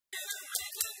All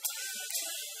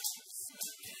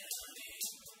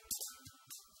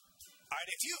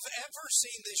right, if you've ever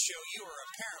seen this show, you are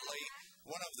apparently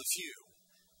one of the few,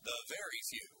 the very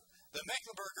few. The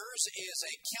Mecklenburgers is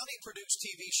a county-produced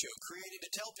TV show created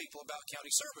to tell people about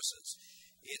county services.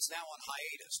 It's now on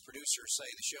hiatus. Producers say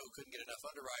the show couldn't get enough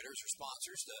underwriters or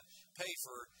sponsors to pay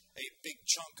for a big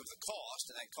chunk of the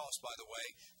cost, and that cost, by the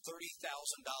way, $30,000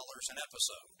 an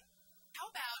episode. How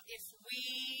about if we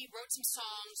wrote some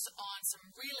songs on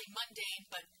some really mundane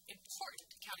but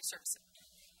important county services?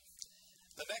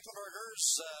 The Mecklenburgers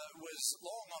was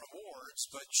long on awards,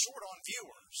 but short on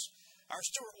viewers. Our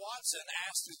Stuart Watson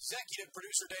asked executive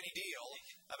producer Danny Deal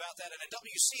about that in a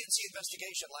Wcnc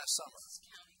investigation last summer.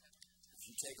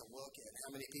 If you take a look at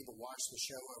how many people watched the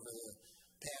show over the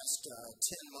past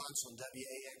 10 months on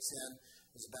Wcnc,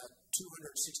 it's about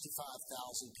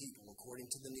 265,000 people, according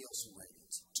to the Nielsen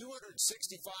ratings.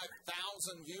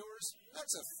 265,000 viewers?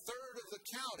 That's a third of the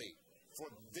county. For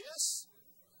this?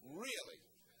 Really?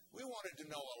 We wanted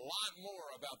to know a lot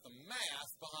more about the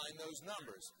math behind those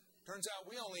numbers. Turns out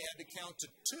we only had to count to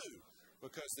two,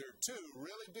 because there are two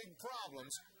really big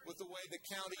problems with the way the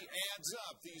county adds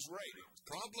up these ratings.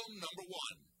 Problem number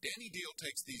one. Danny Deal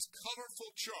takes these colorful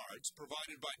charts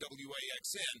provided by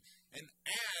Wcnc and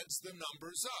adds the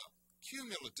numbers up,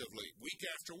 cumulatively, week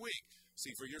after week.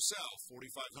 See for yourself,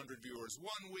 4,500 viewers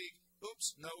one week,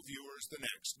 oops, no viewers the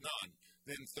next, none.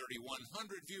 Then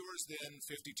 3,100 viewers, then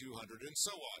 5,200, and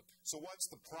so on. So what's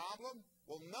the problem?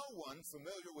 Well, no one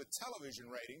familiar with television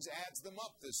ratings adds them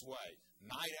up this way,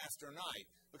 night after night.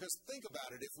 Because think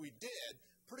about it, if we did,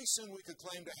 pretty soon we could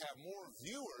claim to have more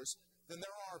viewers than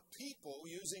there are people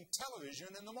using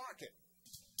television in the market.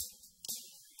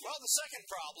 Well, the second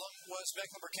problem was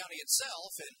Mecklenburg County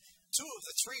itself. In two of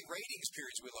the three ratings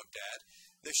periods we looked at,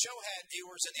 the show had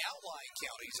viewers in the outlying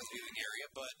counties in the viewing area,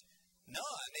 but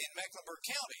none in Mecklenburg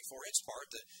County. For its part,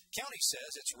 the county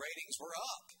says its ratings were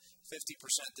up 50%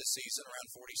 this season, around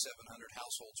 4,700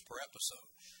 households per episode.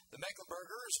 The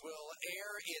Mecklenburgers will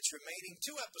air its remaining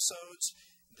two episodes,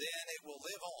 then it will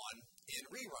live on in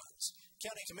reruns.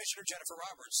 County Commissioner Jennifer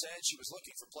Roberts said she was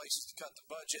looking for places to cut the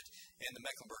budget, and the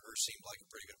Mecklenburgers seemed like a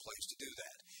pretty good place to do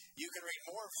that. You can read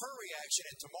more of her reaction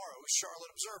in tomorrow's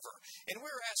Charlotte Observer, and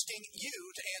we're asking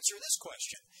you to answer this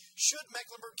question. Should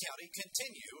Mecklenburg County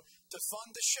continue to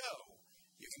fund the show?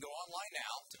 You can go online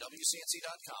now to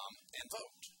WCNC.com and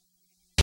vote.